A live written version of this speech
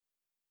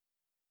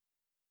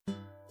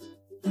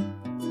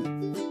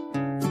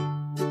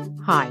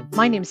Hi,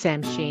 my name's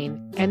Sam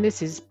Sheen, and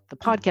this is the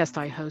podcast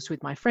I host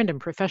with my friend and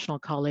professional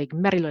colleague,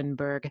 Marilyn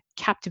Berg,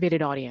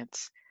 Captivated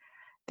Audience.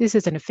 This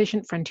is an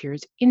Efficient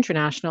Frontiers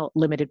International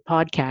Limited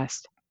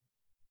podcast.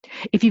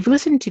 If you've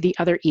listened to the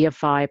other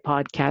EFI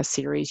podcast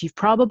series, you've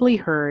probably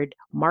heard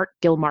Mark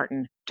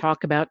Gilmartin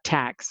talk about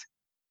tax.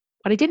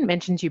 What I didn't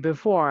mention to you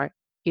before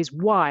is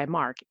why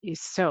Mark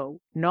is so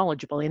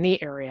knowledgeable in the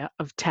area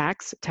of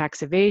tax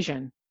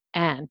evasion,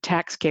 and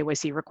tax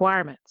KYC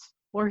requirements.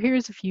 Or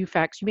here's a few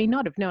facts you may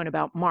not have known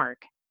about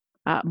Mark.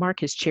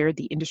 Mark has chaired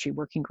the industry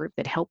working group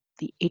that helped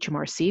the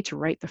HMRC to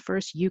write the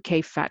first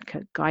UK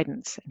FATCA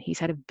guidance, and he's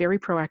had a very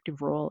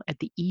proactive role at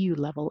the EU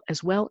level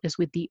as well as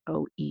with the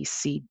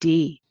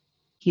OECD.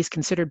 He's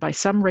considered by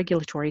some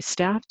regulatory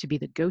staff to be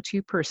the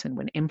go-to person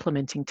when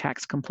implementing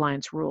tax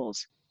compliance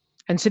rules.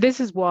 And so this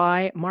is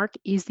why Mark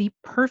is the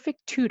perfect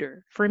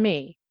tutor for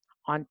me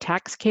on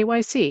tax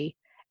KYC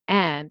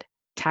and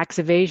tax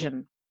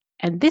evasion.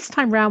 And this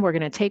time around, we're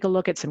going to take a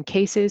look at some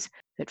cases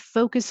that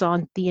focus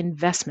on the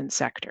investment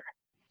sector.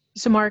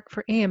 So Mark,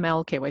 for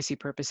AML KYC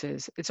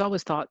purposes, it's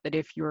always thought that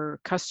if your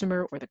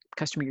customer or the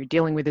customer you're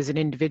dealing with is an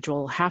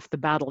individual, half the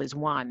battle is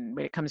won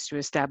when it comes to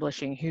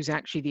establishing who's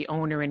actually the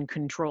owner and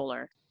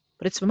controller.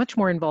 But it's a much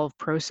more involved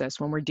process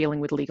when we're dealing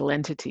with legal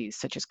entities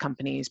such as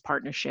companies,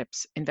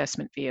 partnerships,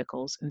 investment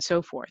vehicles, and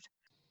so forth.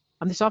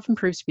 This often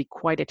proves to be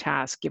quite a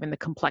task given the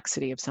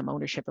complexity of some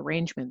ownership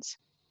arrangements.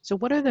 So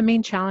what are the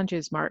main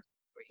challenges, Mark,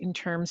 in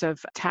terms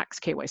of tax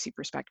KYC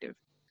perspective?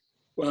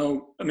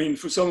 Well,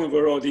 for some of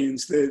our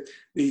audience, the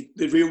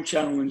real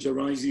challenge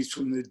arises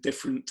from the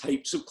different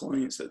types of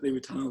clients that they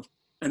would have,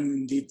 and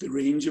indeed the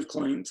range of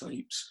client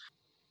types.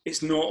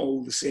 It's not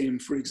all the same.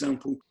 For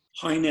example,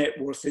 high net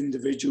worth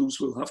individuals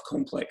will have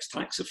complex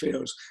tax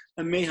affairs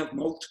and may have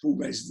multiple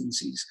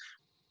residencies.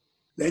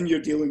 Then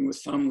you're dealing with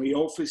family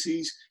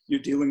offices, you're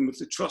dealing with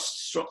the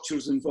trust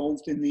structures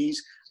involved in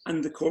these,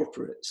 and the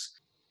corporates.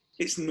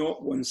 It's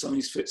not one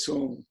size fits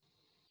all.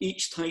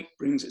 Each type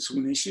brings its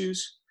own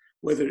issues,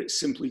 whether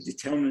it's simply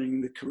determining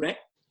the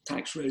correct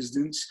tax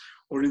residence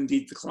or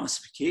indeed the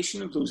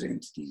classification of those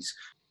entities,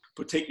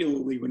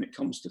 particularly when it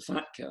comes to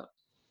FATCA.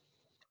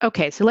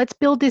 Okay, so let's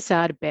build this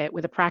out a bit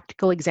with a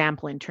practical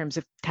example in terms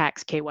of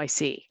tax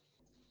KYC.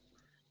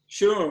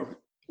 Sure.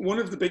 One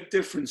of the big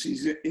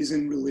differences is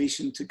in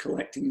relation to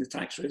collecting the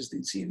tax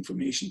residency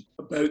information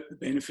about the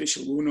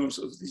beneficial owners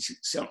of these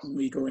certain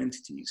legal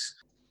entities.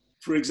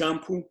 For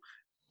example,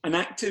 an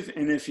active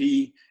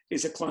NFE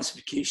is a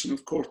classification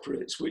of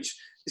corporates which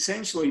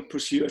essentially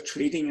pursue a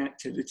trading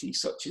activity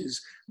such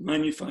as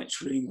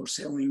manufacturing or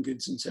selling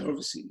goods and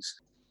services.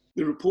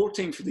 The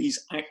reporting for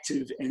these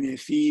active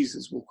NFEs,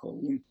 as we'll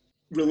call them,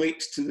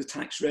 relates to the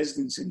tax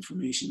residence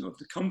information of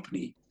the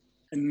company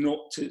and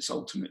not to its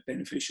ultimate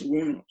beneficial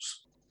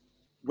owners.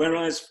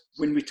 Whereas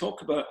when we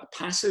talk about a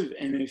passive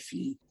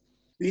NFE,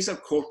 these are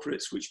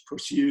corporates which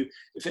pursue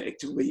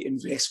effectively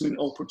investment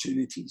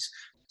opportunities.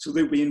 So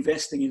they'll be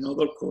investing in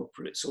other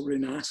corporates or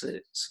in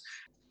assets.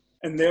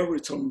 And their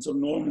returns are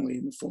normally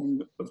in the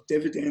form of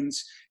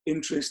dividends,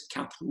 interest,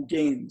 capital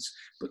gains,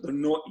 but they're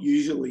not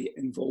usually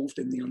involved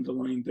in the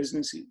underlying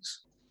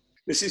businesses.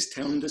 This is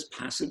termed as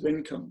passive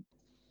income.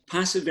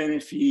 Passive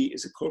NFE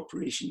is a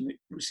corporation that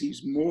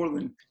receives more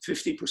than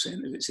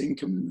 50% of its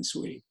income in this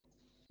way.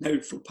 Now,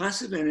 for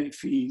passive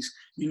NFEs,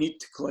 you need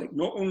to collect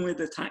not only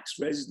the tax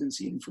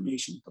residency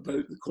information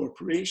about the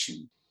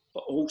corporation,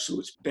 but also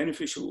its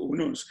beneficial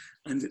owners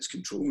and its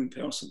controlling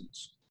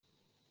persons.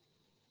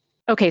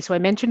 Okay, so I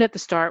mentioned at the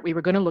start we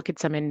were going to look at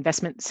some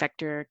investment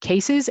sector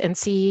cases and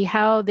see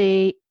how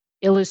they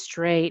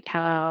illustrate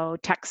how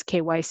tax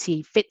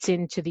KYC fits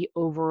into the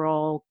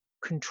overall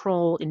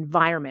control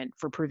environment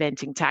for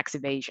preventing tax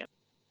evasion.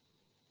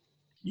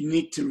 You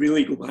need to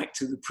really go back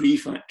to the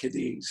pre-FATCA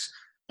days,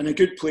 and a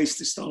good place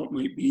to start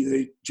might be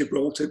the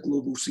Gibraltar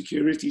Global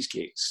Securities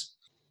case.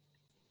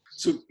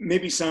 So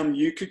maybe, Sam,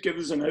 you could give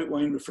us an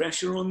outline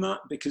refresher on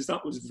that, because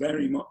that was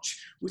very much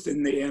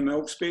within the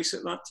AML space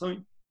at that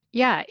time.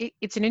 Yeah,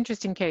 it's an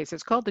interesting case.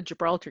 It's called the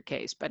Gibraltar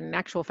case, but in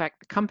actual fact,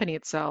 the company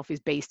itself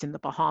is based in the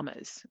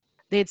Bahamas.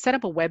 They had set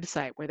up a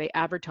website where they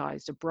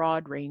advertised a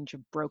broad range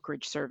of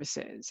brokerage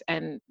services,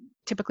 and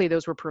typically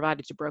those were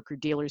provided to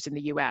broker-dealers in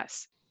the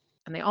US.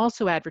 And they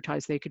also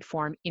advertised they could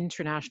form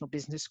international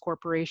business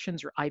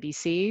corporations, or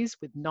IBCs,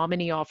 with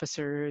nominee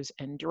officers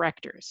and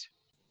directors.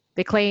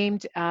 They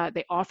claimed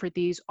they offered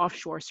these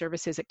offshore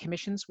services at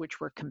commissions which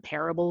were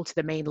comparable to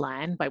the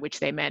mainland, by which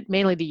they meant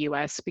mainly the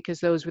US,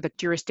 because those were the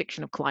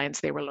jurisdiction of clients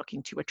they were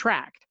looking to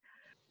attract.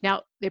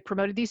 Now, they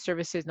promoted these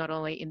services not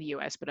only in the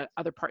US, but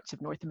other parts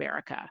of North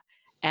America.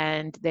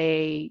 And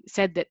they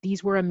said that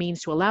these were a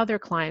means to allow their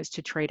clients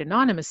to trade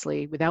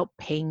anonymously without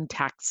paying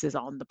taxes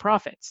on the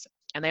profits.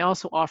 And they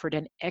also offered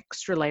an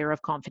extra layer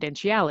of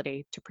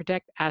confidentiality to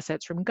protect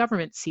assets from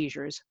government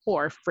seizures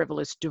or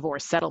frivolous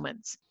divorce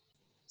settlements.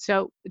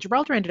 So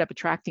Gibraltar ended up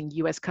attracting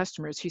US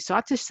customers who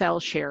sought to sell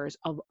shares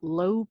of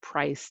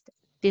low-priced,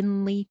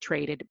 thinly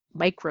traded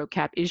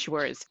micro-cap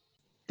issuers.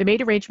 They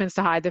made arrangements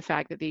to hide the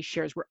fact that these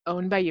shares were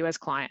owned by US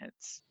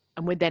clients.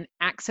 and would then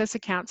access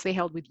accounts they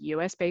held with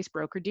US-based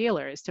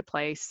broker-dealers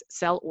to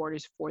sell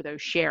orders for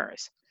those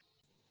shares.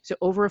 So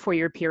over a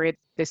 4-year period,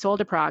 they sold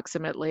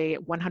approximately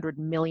 $100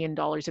 million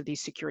of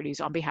these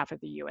securities on behalf of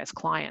the US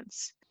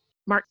clients.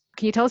 Mark,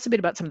 can you tell us a bit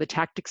about some of the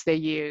tactics they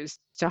used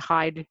to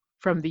hide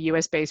from the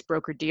US-based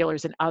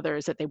broker-dealers and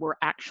others that they were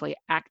actually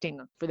acting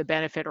for the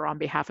benefit or on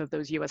behalf of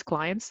those US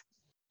clients?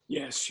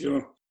 Yes,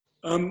 sure.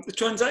 The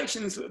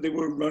transactions that they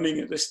were running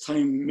at this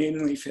time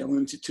mainly fell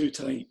into two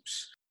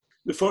types.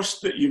 The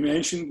first that you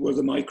mentioned were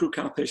the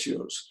microcap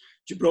issuers.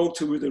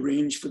 Gibraltar would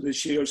arrange for the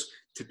shares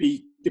to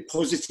be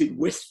deposited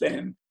with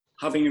them,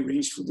 having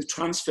arranged for the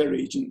transfer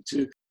agent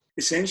to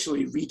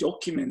essentially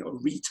redocument or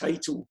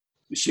retitle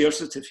the share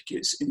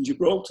certificates in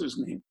Gibraltar's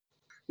name.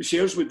 The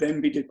shares would then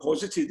be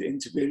deposited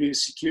into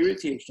various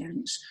security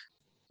accounts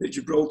that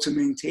Gibraltar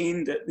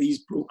maintained at these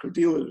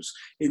broker-dealers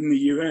in the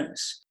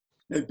US.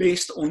 Now,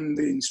 based on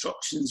the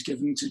instructions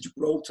given to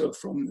Gibraltar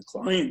from the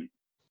client,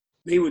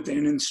 they would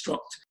then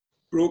instruct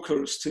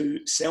brokers to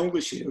sell the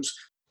shares,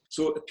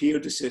 so it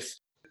appeared as if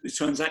the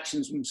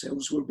transactions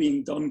themselves were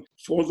being done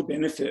for the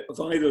benefit of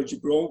either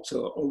Gibraltar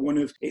or one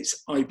of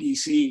its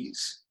IBCs,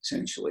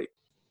 essentially.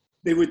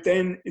 They would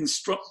then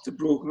instruct the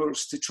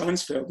brokers to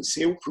transfer the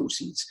sale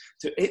proceeds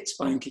to its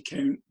bank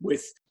account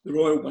with the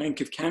Royal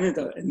Bank of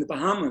Canada in the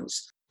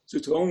Bahamas. So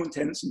to all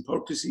intents and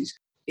purposes,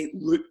 it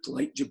looked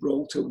like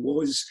Gibraltar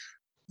was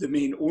the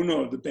main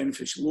owner, the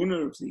beneficial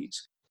owner of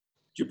these.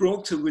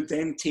 Gibraltar would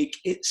then take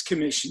its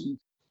commission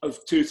of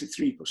 2 to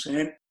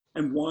 3%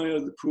 and wire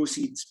the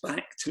proceeds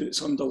back to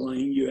its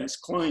underlying US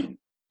client.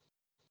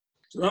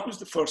 So that was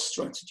the first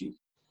strategy.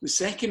 The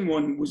second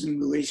one was in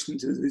relation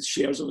to the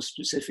shares of a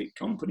specific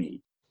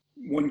company,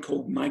 one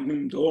called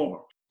Magnum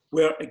D'Or,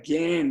 where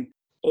again,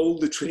 all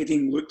the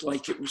trading looked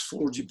like it was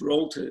for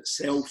Gibraltar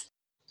itself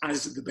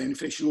as the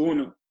beneficial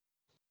owner.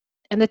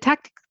 And the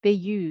tactic they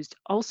used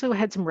also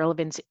had some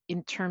relevance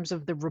in terms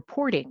of the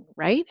reporting,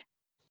 right?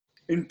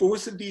 In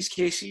both of these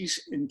cases,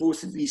 in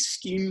both of these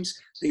schemes,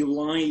 they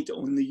lied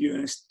on the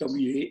US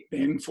W-8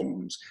 Ben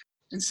forms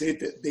and said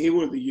that they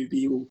were the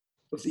UBO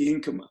of the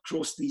income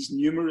across these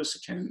numerous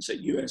accounts at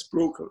US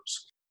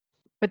brokers.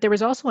 But there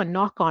was also a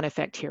knock-on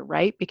effect here,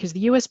 right? Because the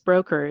US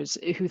brokers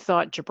who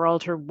thought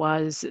Gibraltar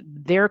was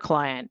their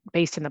client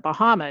based in the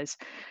Bahamas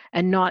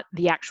and not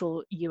the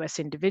actual US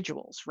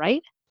individuals,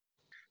 right?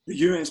 The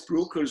US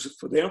brokers,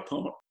 for their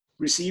part,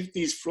 received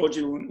these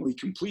fraudulently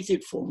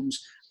completed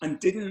forms and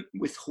didn't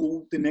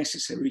withhold the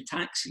necessary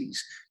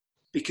taxes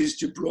because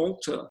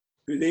Gibraltar,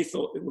 who they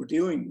thought they were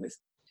dealing with,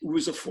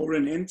 was a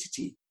foreign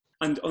entity.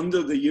 And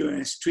under the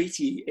US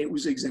treaty, it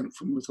was exempt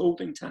from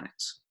withholding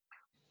tax.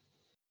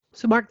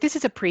 So, Mark, this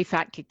is a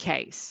pre-FATCA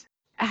case.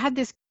 Had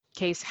this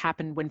case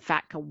happened when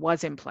FATCA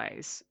was in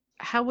place,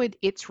 how would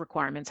its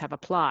requirements have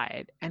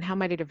applied, and how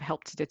might it have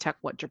helped to detect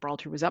what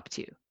Gibraltar was up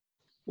to?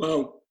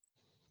 Well,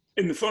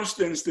 in the first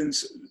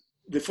instance,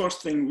 the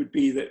first thing would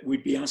be that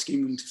we'd be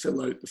asking them to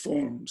fill out the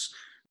forms.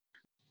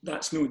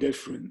 That's no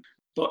different.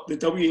 But the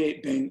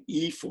W-8 Ben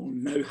E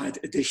form now had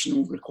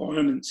additional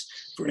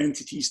requirements for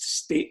entities to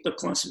state their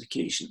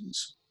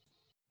classifications.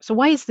 So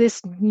why is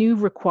this new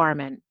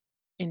requirement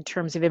in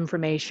terms of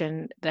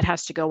information that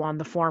has to go on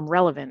the form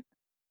relevant?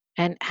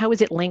 And how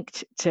is it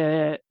linked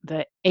to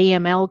the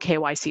AML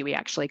KYC we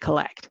actually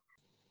collect?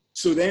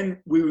 So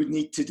then we would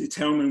need to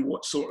determine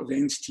what sort of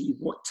entity,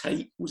 what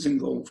type was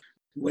involved,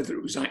 whether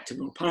it was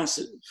active or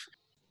passive.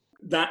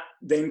 That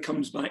then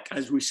comes back,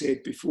 as we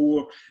said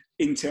before,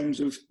 in terms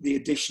of the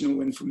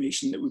additional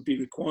information that would be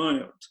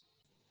required,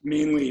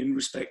 mainly in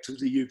respect of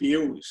the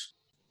UBOs.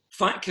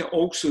 FATCA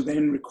also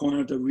then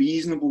required a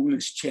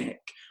reasonableness check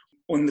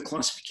on the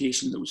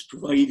classification that was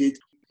provided,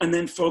 and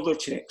then further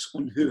checks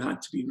on who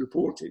had to be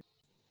reported.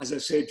 As I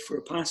said, for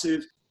a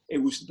passive, it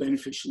was the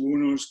beneficial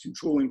owners,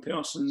 controlling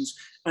persons,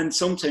 and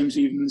sometimes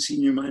even the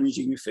senior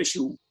managing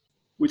official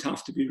would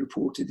have to be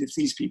reported if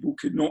these people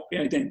could not be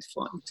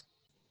identified.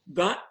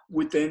 That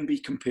would then be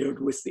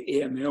compared with the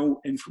AML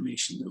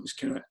information that was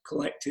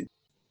collected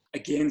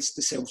against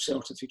the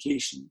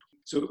self-certification,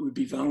 so it would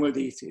be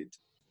validated.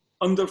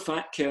 Under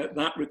FATCA,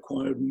 that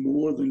required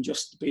more than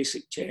just the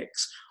basic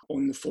checks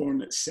on the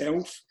form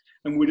itself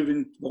and would have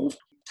involved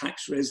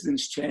tax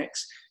residence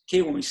checks,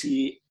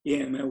 KYC,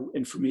 AML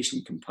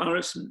information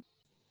comparison,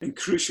 and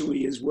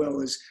crucially, as well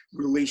as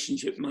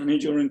relationship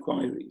manager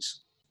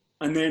inquiries.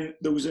 And then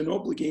there was an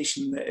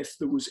obligation that if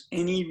there was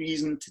any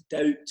reason to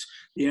doubt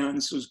the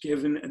answers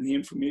given and the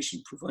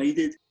information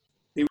provided,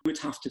 they would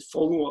have to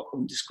follow up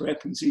on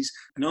discrepancies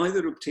and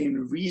either obtain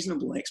a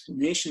reasonable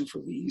explanation for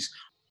these,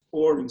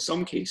 or in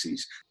some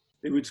cases,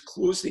 they would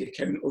close the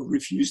account or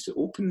refuse to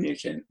open the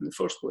account in the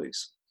first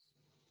place.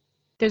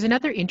 There's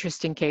another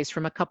interesting case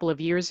from a couple of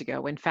years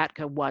ago when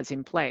FATCA was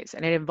in place,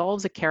 and it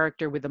involves a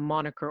character with the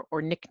moniker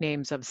or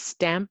nicknames of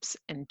Stamps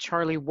and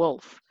Charlie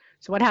Wolf.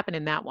 So what happened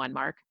in that one,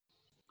 Mark?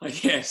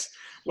 Yes.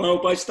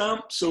 Well, by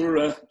Stamps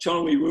or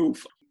Charlie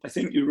Wolf, I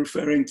think you're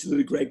referring to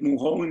the Greg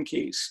Mulholland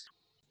case.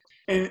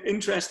 And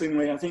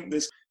interestingly, I think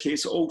this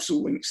case also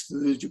links to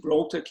the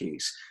Gibraltar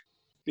case.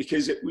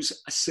 because it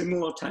was a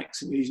similar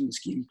tax evasion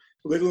scheme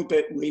a little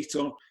bit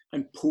later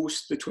and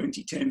post the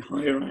 2010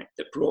 Hire Act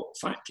that brought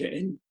FATCA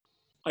in.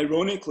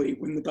 Ironically,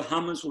 when the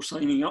Bahamas were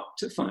signing up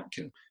to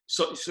FATCA,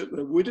 such that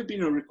there would have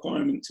been a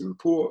requirement to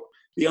report,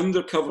 the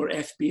undercover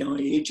FBI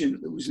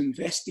agent that was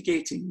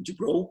investigating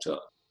Gibraltar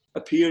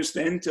appears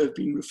then to have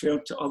been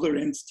referred to other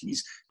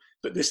entities,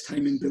 but this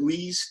time in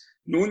Belize,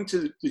 known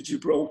to the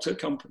Gibraltar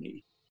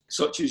company,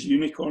 such as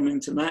Unicorn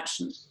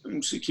International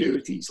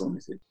Securities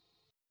Limited.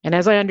 And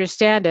as I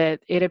understand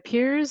it, it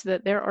appears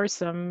that there are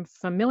some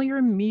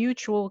familiar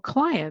mutual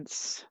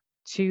clients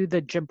to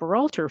the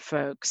Gibraltar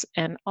folks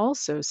and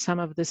also some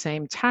of the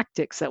same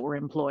tactics that were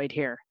employed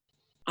here.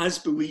 As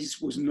Belize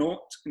was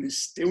not and is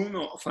still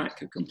not a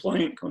FATCA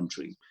compliant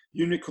country,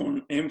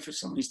 Unicorn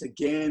emphasised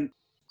again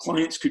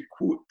clients could,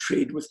 quote,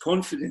 trade with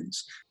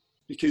confidence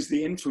because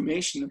the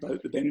information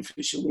about the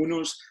beneficial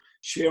owners,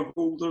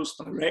 shareholders,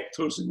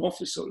 directors and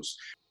officers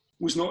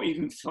was not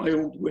even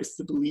filed with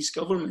the Belize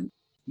government,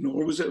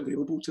 nor was it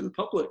available to the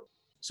public.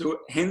 So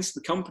hence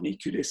the company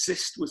could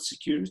assist with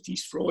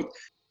securities fraud,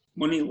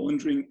 money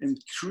laundering, and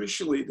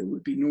crucially, there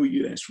would be no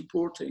US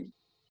reporting.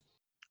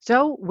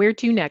 So where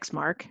to next,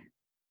 Mark?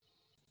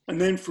 And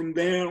then from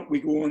there,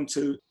 we go on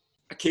to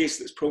a case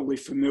that's probably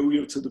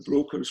familiar to the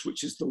brokers,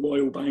 which is the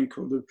Loyal Bank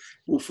or the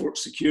Beaufort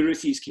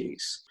Securities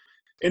case.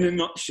 In a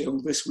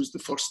nutshell, this was the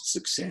first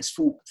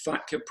successful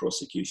FATCA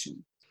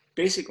prosecution.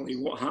 Basically,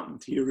 what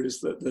happened here is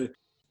that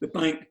the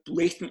bank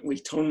blatantly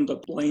turned a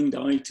blind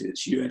eye to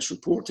its US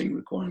reporting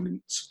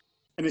requirements.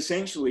 And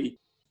essentially,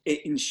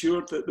 it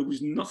ensured that there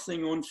was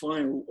nothing on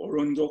file or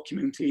on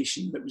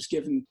documentation that was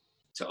given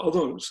to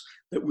others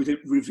that would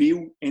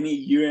reveal any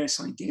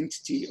US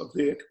identity of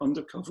the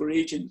undercover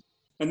agent.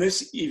 And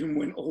this even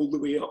went all the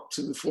way up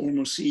to the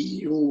former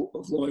CEO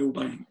of Loyal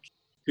Bank,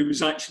 who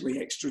was actually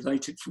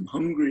extradited from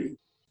Hungary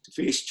to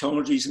face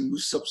charges and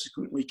was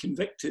subsequently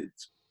convicted.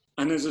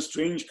 And as a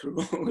strange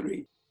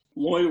corollary,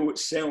 Loyal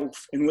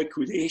itself, in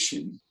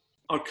liquidation,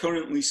 are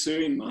currently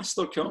suing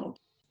MasterCard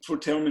for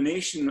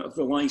termination of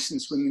the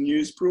license when the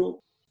news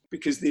broke,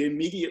 because they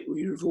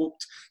immediately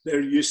revoked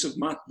their use of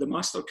the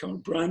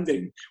MasterCard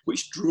branding,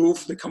 which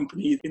drove the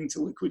company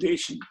into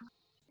liquidation.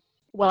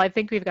 Well, I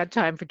think we've got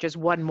time for just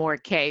one more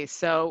case.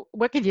 So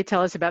what can you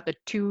tell us about the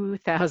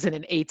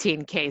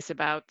 2018 case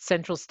about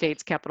Central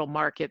States Capital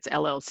Markets,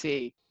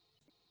 LLC?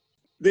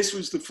 This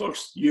was the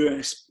first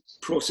US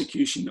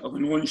prosecution of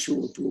an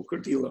onshore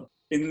broker-dealer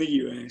in the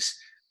US,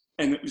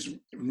 and it was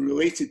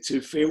related to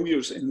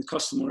failures in the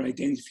customer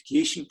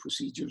identification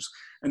procedures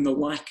and the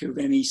lack of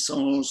any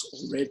SARS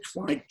or red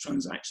flag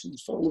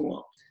transactions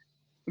follow-up.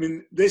 I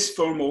mean, this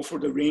firm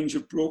offered a range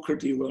of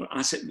broker-dealer,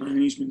 asset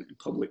management and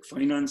public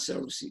finance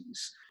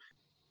services.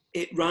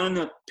 It ran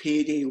a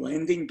payday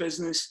lending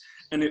business,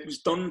 and it was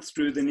done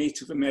through the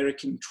Native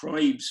American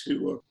tribes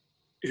who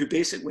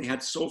basically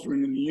had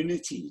sovereign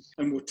immunity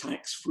and were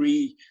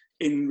tax-free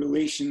in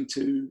relation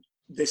to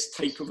this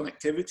type of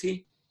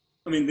activity.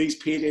 I mean, these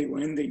payday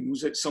lending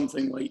was at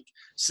something like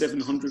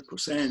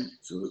 700%,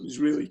 so it was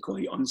really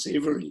quite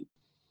unsavory.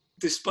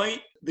 Despite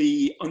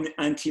the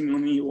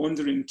anti-money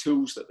laundering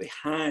tools that they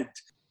had,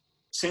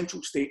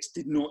 Central States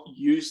did not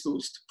use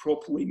those to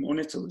properly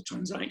monitor the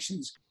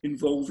transactions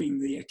involving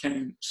the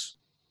accounts.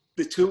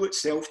 The tool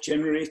itself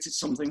generated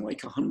something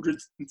like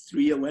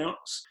 103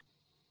 alerts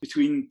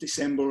between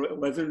December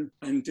 11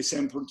 and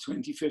December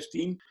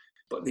 2015,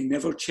 but they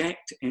never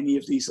checked any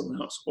of these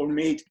alerts or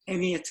made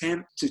any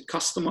attempt to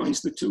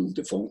customize the tool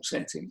default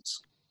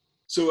settings.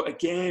 So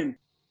again,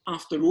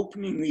 after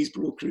opening these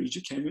brokerage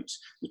accounts,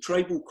 the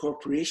tribal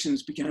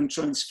corporations began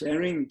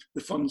transferring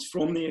the funds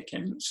from the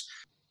accounts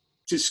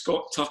to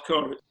Scott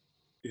Tucker,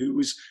 who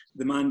was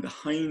the man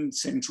behind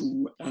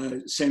Central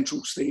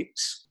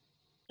States.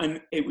 And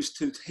it was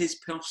to his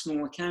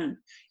personal account,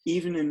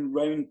 even in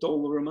round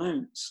dollar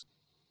amounts.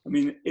 I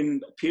mean,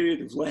 in a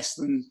period of less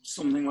than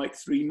something like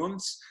 3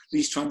 months,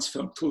 these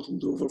transfers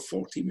totaled over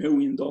 $40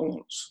 million.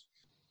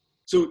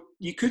 So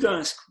you could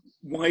ask,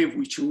 why have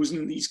we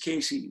chosen these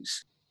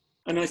cases?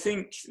 And I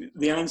think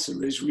the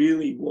answer is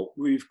really what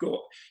we've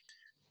got.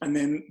 And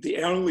then the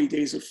early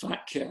days of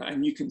FATCA,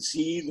 and you can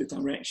see the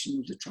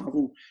direction of the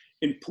travel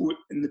in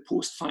the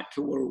post-FATCA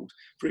world.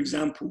 For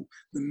example,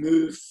 the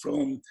move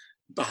from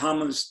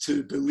Bahamas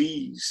to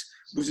Belize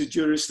was a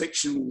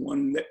jurisdictional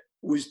one that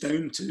was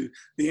down to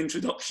the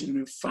introduction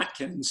of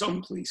FATCA in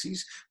some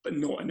places, but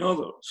not in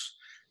others.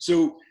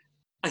 So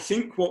I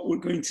think what we're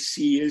going to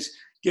see is,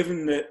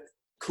 given that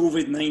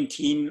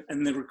COVID-19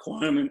 and the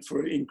requirement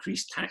for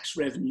increased tax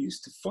revenues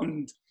to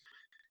fund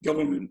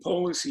government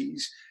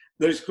policies,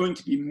 there's going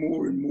to be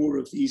more and more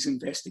of these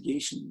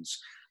investigations.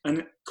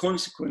 And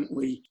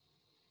consequently,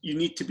 you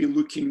need to be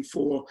looking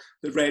for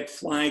the red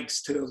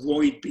flags to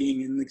avoid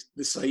being in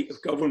the sight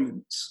of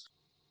governments.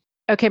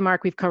 Okay,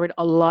 Mark, we've covered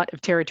a lot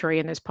of territory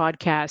in this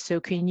podcast. So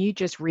can you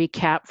just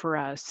recap for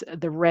us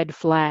the red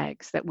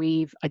flags that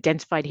we've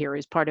identified here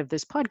as part of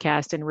this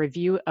podcast and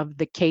review of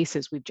the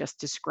cases we've just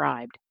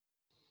described?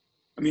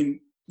 I mean,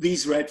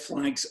 these red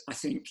flags, I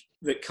think,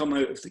 that come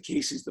out of the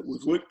cases that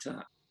we've looked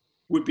at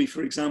would be,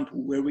 for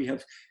example, where we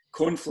have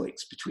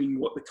conflicts between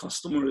what the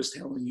customer is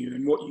telling you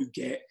and what you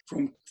get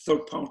from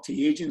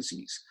third-party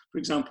agencies, for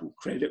example,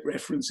 credit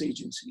reference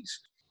agencies.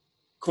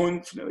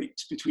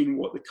 Conflicts between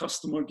what the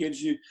customer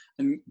gives you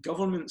and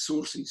government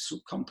sources, so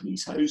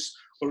Companies House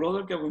or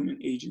other government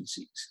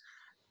agencies.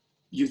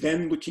 You're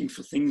then looking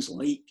for things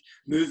like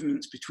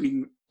movements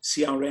between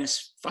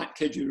CRS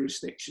FATCA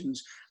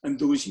jurisdictions and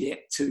those yet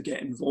to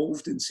get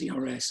involved in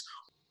CRS.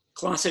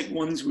 Classic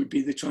ones would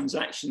be the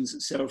transactions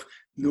that serve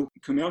no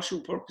commercial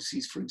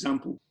purposes. For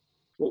example,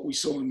 what we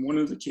saw in one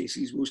of the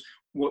cases was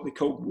what they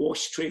called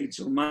wash trades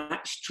or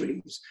match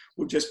trades,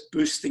 were just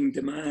boosting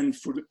demand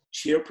for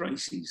share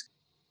prices.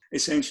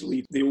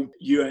 Essentially, the old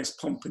US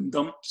pump and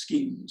dump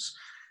schemes.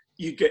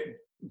 You get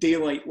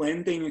daylight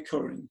lending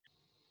occurring.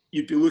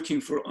 You'd be looking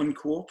for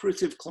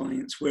uncooperative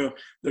clients where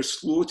they're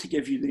slow to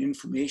give you the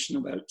information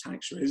about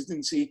tax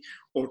residency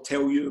or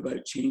tell you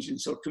about change in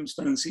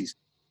circumstances,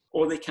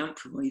 or they can't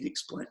provide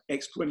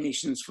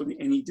explanations for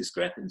any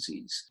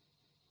discrepancies.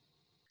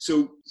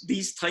 So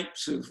these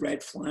types of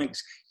red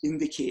flags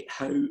indicate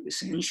how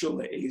essential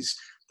it is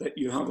that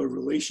you have a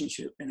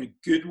relationship and a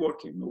good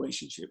working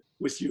relationship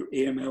with your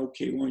AML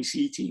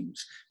KYC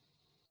teams,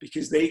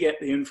 because they get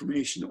the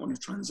information on a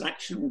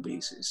transactional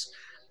basis.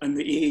 And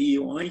the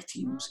AEOI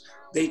teams,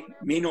 they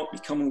may not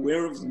become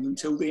aware of them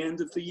until the end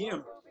of the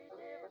year.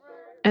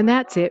 And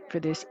that's it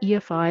for this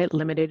EFI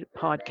Limited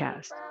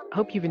podcast. I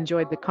hope you've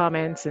enjoyed the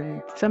comments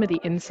and some of the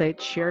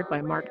insights shared by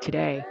Mark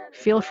today.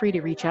 Feel free to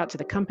reach out to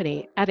the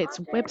company at its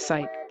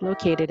website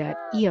located at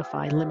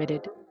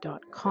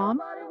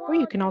efilimited.com, or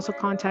you can also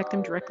contact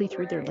them directly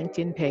through their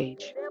LinkedIn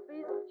page.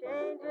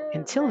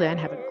 Until then,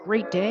 have a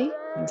great day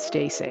and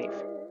stay safe.